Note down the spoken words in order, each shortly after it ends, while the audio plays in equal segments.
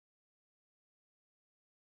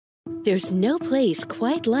There's no place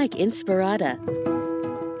quite like Inspirada,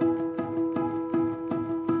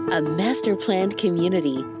 a master-planned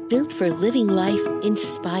community built for living life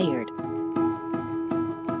inspired.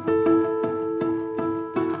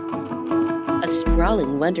 A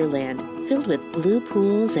sprawling wonderland filled with blue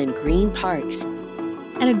pools and green parks,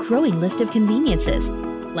 and a growing list of conveniences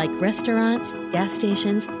like restaurants, gas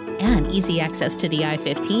stations, and easy access to the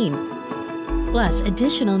I-15. Plus,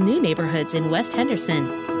 additional new neighborhoods in West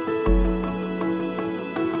Henderson.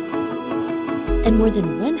 And more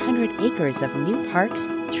than 100 acres of new parks,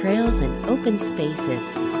 trails, and open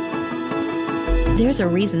spaces. There's a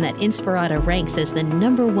reason that Inspirada ranks as the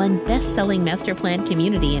 #1 best-selling master-planned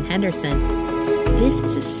community in Henderson. This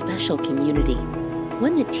is a special community,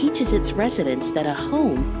 one that teaches its residents that a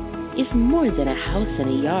home is more than a house and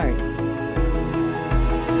a yard.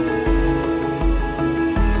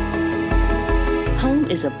 Home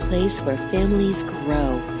is a place where families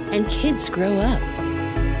grow and kids grow up,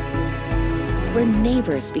 where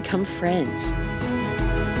neighbors become friends.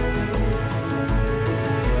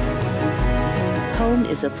 Home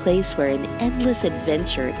is a place where an endless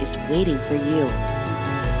adventure is waiting for you.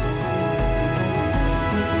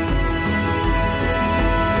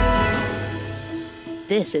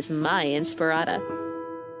 This is my Inspirada.